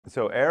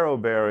So Aero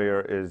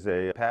barrier is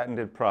a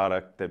patented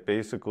product that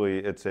basically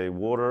it's a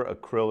water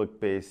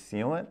acrylic based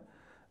sealant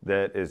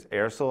that is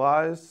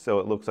aerosolized, so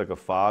it looks like a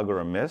fog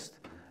or a mist.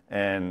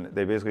 And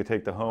they basically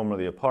take the home or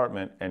the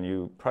apartment and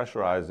you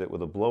pressurize it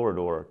with a blower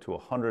door to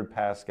 100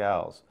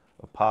 pascals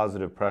of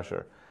positive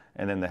pressure.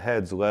 And then the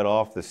heads let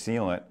off the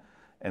sealant,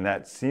 and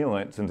that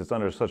sealant, since it's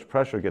under such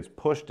pressure, gets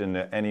pushed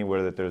into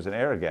anywhere that there's an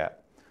air gap.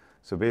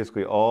 So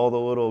basically all the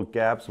little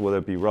gaps, whether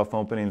it be rough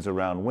openings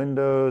around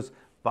windows,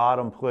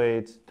 bottom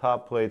plates,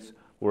 top plates,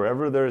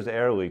 wherever there's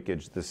air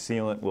leakage, the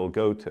sealant will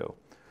go to.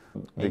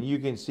 And you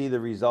can see the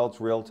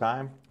results real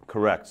time?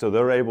 Correct. So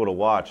they're able to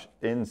watch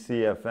in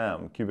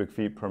CFM, cubic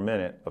feet per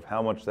minute, of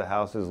how much the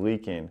house is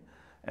leaking.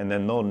 And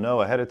then they'll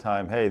know ahead of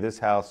time, hey, this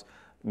house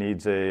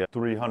needs a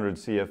 300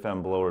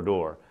 CFM blower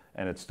door,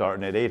 and it's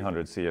starting at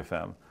 800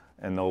 CFM.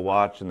 And they'll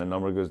watch, and the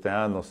number goes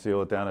down, they'll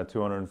seal it down at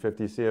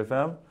 250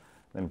 CFM,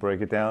 then break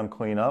it down,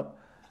 clean up.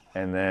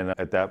 And then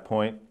at that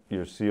point,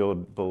 you're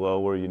sealed below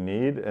where you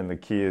need. And the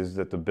key is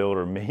that the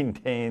builder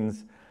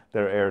maintains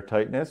their air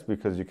tightness,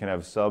 because you can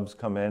have subs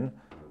come in,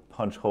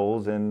 punch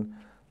holes in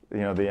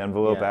the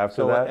envelope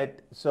after that.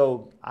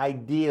 So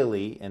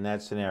ideally, in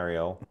that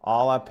scenario,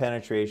 all our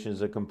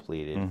penetrations are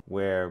completed.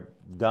 We're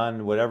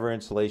done whatever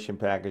insulation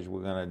package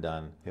we're going to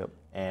done. Yep.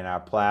 And our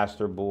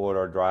plaster board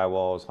or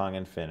drywall is hung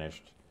and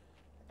finished.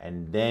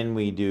 And then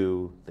we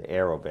do the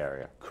Aero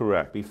barrier.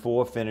 Correct.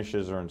 Before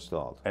finishes are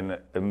installed. And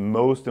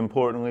most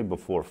importantly,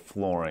 before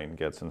flooring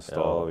gets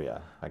installed. Oh yeah,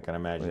 I can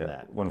imagine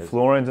that. When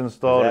flooring's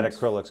installed, that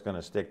acrylic's going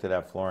to stick to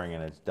that flooring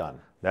and it's done.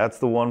 That's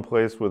the one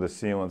place where the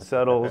sealant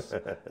settles.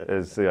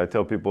 I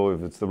tell people,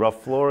 if it's the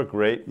rough floor,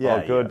 great,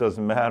 all good,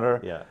 doesn't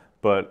matter. Yeah.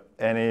 But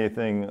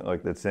anything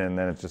like that's in,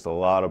 then it's just a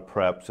lot of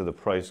prep, so the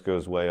price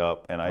goes way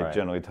up. And I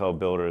generally tell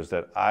builders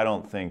that I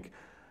don't think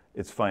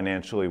it's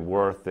financially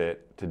worth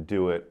it to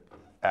do it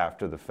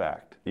after the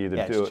fact.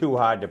 It's too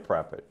hard to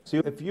prep it.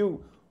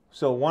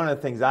 So one of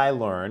the things I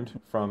learned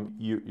from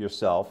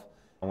yourself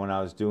when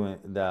I was doing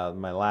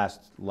my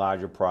last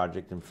larger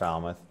project in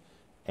Falmouth,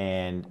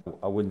 and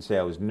I wouldn't say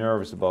I was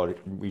nervous about it,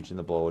 reaching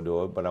the blower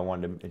door, but I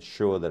wanted to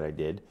ensure that I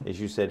did,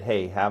 is you said,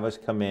 hey, have us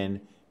come in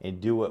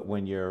and do it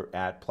when you're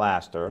at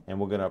plaster, and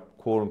we're going to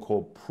quote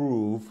unquote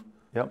prove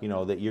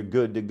that you're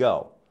good to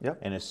go. Yep.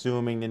 And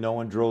assuming that no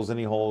one drills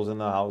any holes in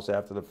the house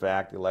after the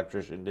fact, the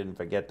electrician didn't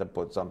forget to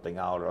put something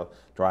out, or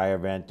dryer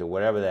vent, or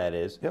whatever that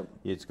is,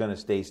 it's going to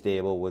stay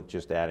stable with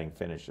just adding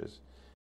finishes.